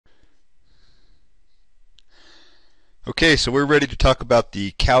Okay, so we're ready to talk about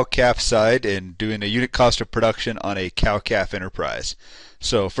the cow-calf side and doing a unit cost of production on a cow-calf enterprise.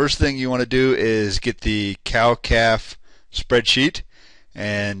 So first thing you want to do is get the cow-calf spreadsheet.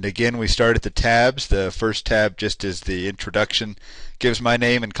 And again, we start at the tabs. The first tab just is the introduction, gives my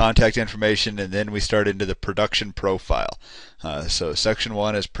name and contact information, and then we start into the production profile. So section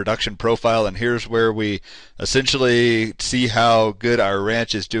 1 is production profile, and here's where we essentially see how good our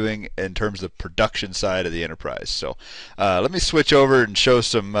ranch is doing in terms of the production side of the enterprise. So let me switch over and show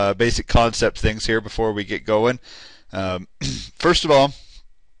some basic concept things here before we get going. First of all,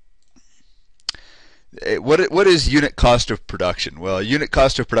 what is unit cost of production? Well, unit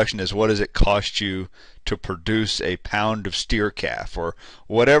cost of production is what does it cost you to produce a pound of steer calf, or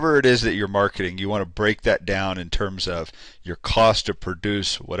whatever it is that you're marketing. You want to break that down in terms of your cost to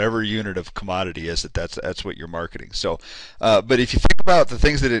produce whatever unit of commodity is that's what you're marketing. So, but if you think about the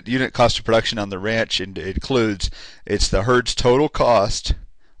things that unit cost of production on the ranch includes, it's the herd's total cost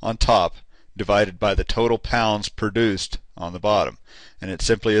on top divided by the total pounds produced on the bottom, and it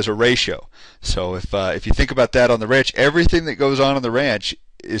simply is a ratio. So if you think about that on the ranch, everything that goes on the ranch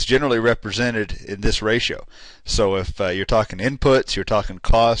is generally represented in this ratio. So if you're talking inputs, you're talking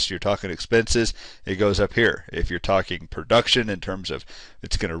costs, you're talking expenses, it goes up here. If you're talking production in terms of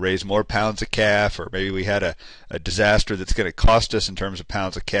it's going to raise more pounds of calf, or maybe we had a disaster that's going to cost us in terms of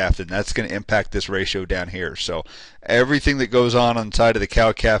pounds of calf, then that's going to impact this ratio down here. So everything that goes on inside of the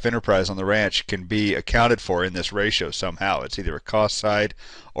cow-calf enterprise on the ranch can be accounted for in this ratio somehow. It's either a cost side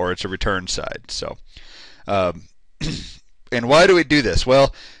or it's a return side. So and why do we do this?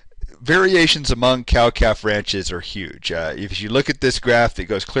 Well, variations among cow-calf ranches are huge. If you look at this graph that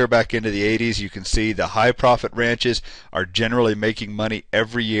goes clear back into the 80s, you can see the high-profit ranches are generally making money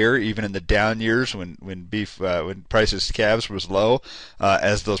every year, even in the down years when prices of calves was low.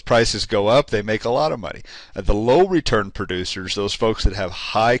 As those prices go up, they make a lot of money. The low-return producers, those folks that have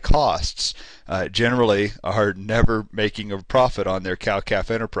high costs, generally are never making a profit on their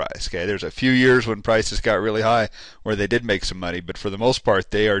cow-calf enterprise. Okay, there's a few years when prices got really high where they did make some money, but for the most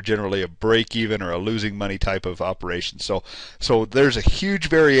part, they are generally a break-even or a losing money type of operation. So there's a huge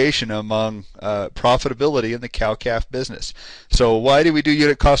variation among profitability in the cow-calf business. So why do we do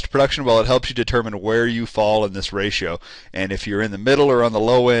unit cost of production? Well, it helps you determine where you fall in this ratio, and if you're in the middle or on the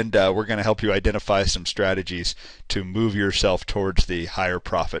low end, we're going to help you identify some strategies to move yourself towards the higher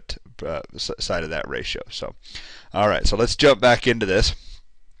profit side of that ratio. So, all right, so let's jump back into this.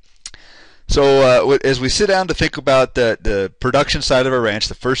 So as we sit down to think about the production side of our ranch,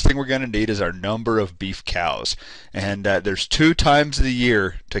 the first thing we're going to need is our number of beef cows. And there's 2 times of the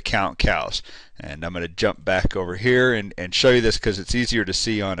year to count cows. And I'm going to jump back over here and show you this because it's easier to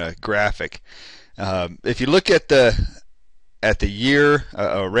see on a graphic. If you look at the year,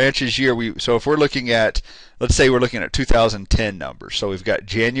 a ranch's year, so if we're looking at, let's say we're looking at 2010 numbers. So we've got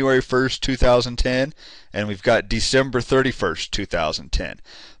January 1st, 2010, and we've got December 31st, 2010.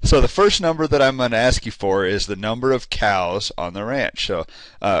 So the first number that I'm going to ask you for is the number of cows on the ranch. So,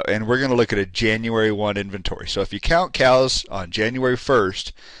 and we're going to look at a January 1 inventory. So if you count cows on January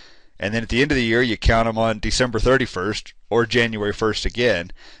 1st, and then at the end of the year you count them on December 31st or January 1st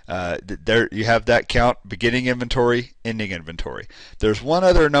again, there you have that count, beginning inventory, ending inventory. There's one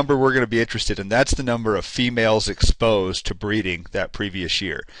other number we're going to be interested in. That's the number of females exposed to breeding that previous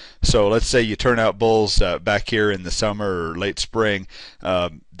year. So let's say you turn out bulls back here in the summer or late spring.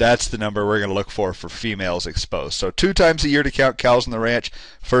 That's the number we're going to look for females exposed. So 2 times a year to count cows on the ranch.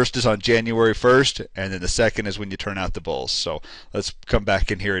 First is on January 1st, and then the second is when you turn out the bulls. So let's come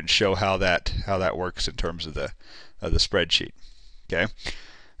back in here and show how that works in terms of the spreadsheet. Okay.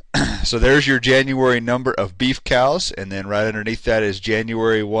 So there's your January number of beef cows, and then right underneath that is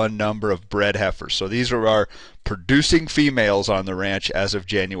January 1 number of bred heifers. So these are our producing females on the ranch as of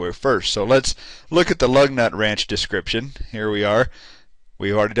January 1st. So let's look at the lug nut ranch description. Here we are.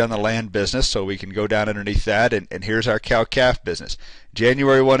 We've already done the land business, so we can go down underneath that, and here's our cow-calf business.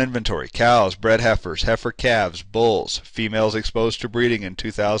 January 1 inventory: cows, bred heifers, heifer calves, bulls, females exposed to breeding in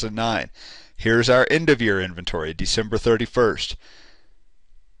 2009. Here's our end-of-year inventory, December 31st.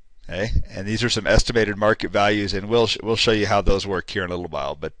 Okay, and these are some estimated market values, and we'll show you how those work here in a little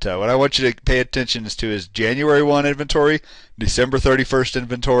while. But what I want you to pay attention to is January 1 inventory, December 31st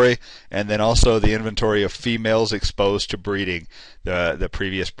inventory, and then also the inventory of females exposed to breeding the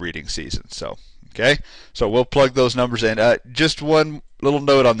previous breeding season. So, okay, so we'll plug those numbers in. Just one little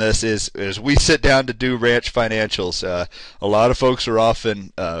note on this is as we sit down to do ranch financials, a lot of folks are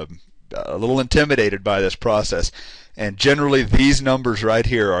often a little intimidated by this process. And generally, these numbers right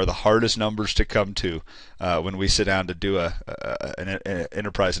here are the hardest numbers to come to when we sit down to do an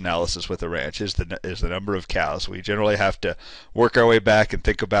enterprise analysis with a ranch. Is the number of cows. We generally have to work our way back and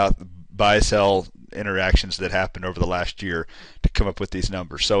think about buy-sell interactions that happened over the last year to come up with these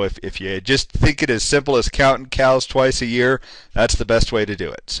numbers. So if you just think it as simple as counting cows twice a year, that's the best way to do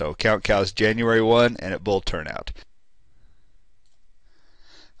it. So count cows January 1 and at bull turnout.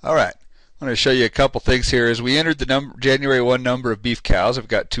 All right. I'm going to show you a couple things here. As we entered the January 1 number of beef cows, I've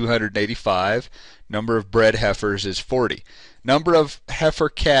got 285. Number of bred heifers is 40. Number of heifer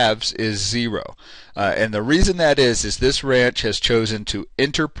calves is 0. And the reason that is this ranch has chosen to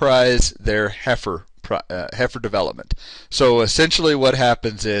enterprise their heifer development. So essentially what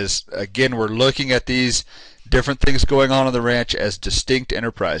happens is, again, we're looking at these different things going on the ranch as distinct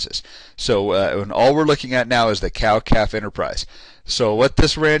enterprises. So and all we're looking at now is the cow-calf enterprise. So what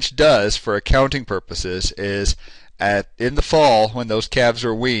this ranch does for accounting purposes is in the fall, when those calves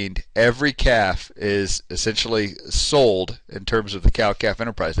are weaned, every calf is essentially sold in terms of the cow-calf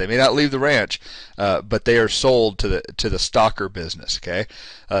enterprise. They may not leave the ranch, but they are sold to the stocker business. Okay,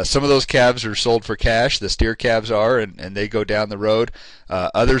 some of those calves are sold for cash. The steer calves are, and they go down the road.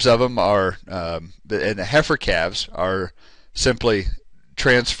 Others of them are, and the heifer calves are simply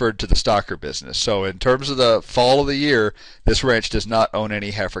transferred to the stocker business. So in terms of the fall of the year, this ranch does not own any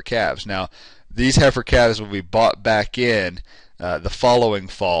heifer calves. Now, these heifer calves will be bought back in the following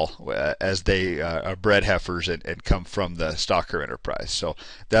fall as they are bred heifers and come from the stocker enterprise. So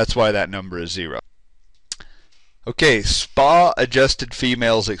that's why that number is 0. Okay, SPA adjusted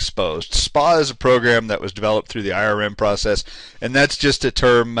females exposed. SPA is a program that was developed through the IRM process, and that's just a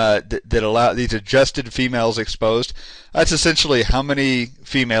term that allows these adjusted females exposed. That's essentially how many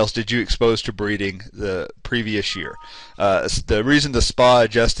females did you expose to breeding the previous year. The reason the SPA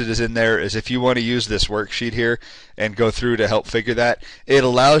adjusted is in there is if you want to use this worksheet here and go through to help figure that, it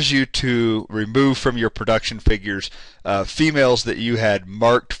allows you to remove from your production figures females that you had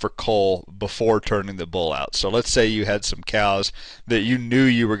marked for cull before turning the bull out. So let's say you had some cows that you knew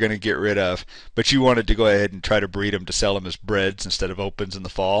you were going to get rid of, but you wanted to go ahead and try to breed them to sell them as breds instead of opens in the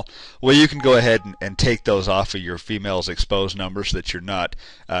fall. Well, you can go ahead and take those off of your females exposed number so that you're not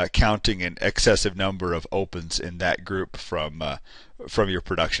counting an excessive number of opens in that group from your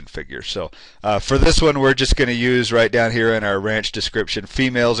production figures. So for this one, we're just going to use right down here in our ranch description,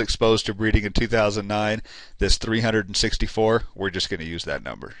 females exposed to breeding in 2009, this 364. We're just going to use that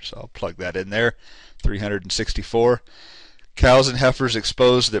number. So I'll plug that in there, 364. Cows and heifers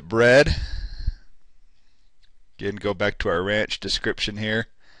exposed that bred. Again, go back to our ranch description here.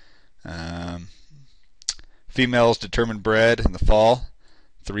 Females determined bred in the fall,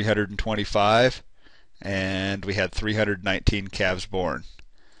 325. And we had 319 calves born.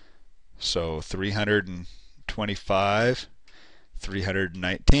 So 325,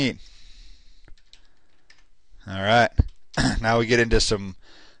 319. All right. Now we get into some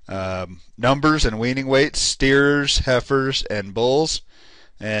numbers and weaning weights, steers, heifers, and bulls.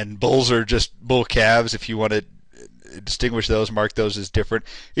 And bulls are just bull calves. If you want to distinguish those, mark those as different.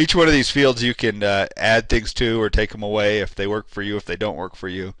 Each one of these fields you can add things to or take them away if they work for you, if they don't work for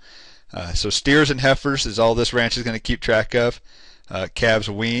you. So steers and heifers is all this ranch is going to keep track of. Calves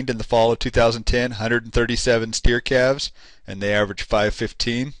weaned in the fall of 2010, 137 steer calves, and they average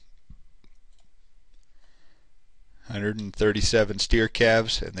 515. 137 steer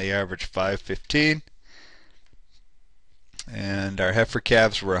calves, and they average 515. And our heifer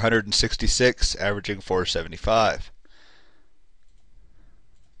calves were 166, averaging 475.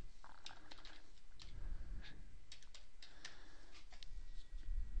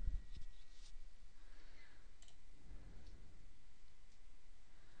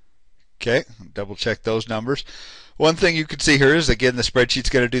 Okay, double check those numbers. One thing you can see here is, again, the spreadsheet's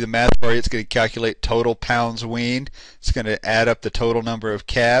going to do the math for you. It's going to calculate total pounds weaned. It's going to add up the total number of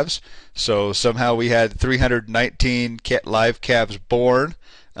calves. So somehow we had 319 live calves born,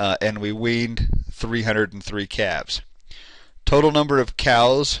 and we weaned 303 calves. Total number of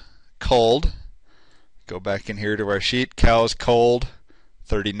cows culled. Go back in here to our sheet. Cows culled,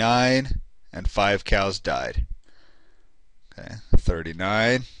 39, and 5 cows died. Okay,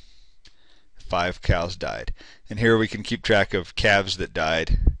 39. 5 cows died. And here we can keep track of calves that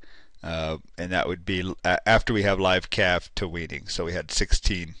died, and that would be after we have live calf to weaning. So we had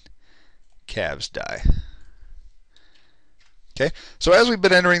 16 calves die. Okay, so as we've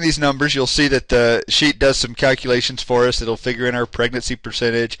been entering these numbers, you'll see that the sheet does some calculations for us. It'll figure in our pregnancy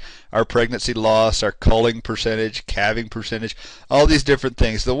percentage, our pregnancy loss, our culling percentage, calving percentage, all these different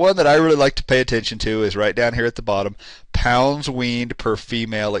things. The one that I really like to pay attention to is right down here at the bottom, pounds weaned per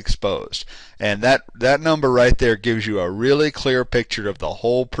female exposed. And that number right there gives you a really clear picture of the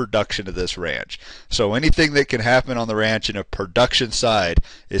whole production of this ranch. So anything that can happen on the ranch in a production side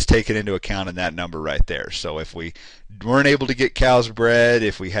is taken into account in that number right there. So if we weren't able to get cows bred,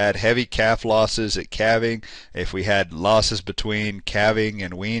 if we had heavy calf losses at calving, if we had losses between calving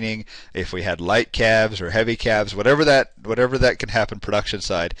and weaning, if we had light calves or heavy calves, whatever that can happen production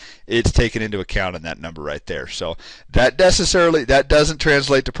side, it's taken into account in that number right there. So that doesn't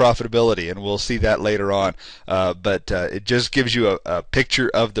translate to profitability, and we'll see that later on. But it just gives you a picture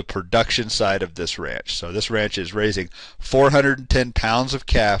of the production side of this ranch. So this ranch is raising 410 pounds of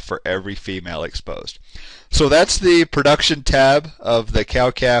calf for every female exposed. So that's the production tab of the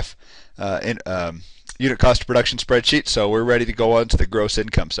cow-calf unit cost of production spreadsheet. So we're ready to go on to the gross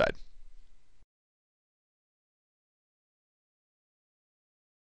income side.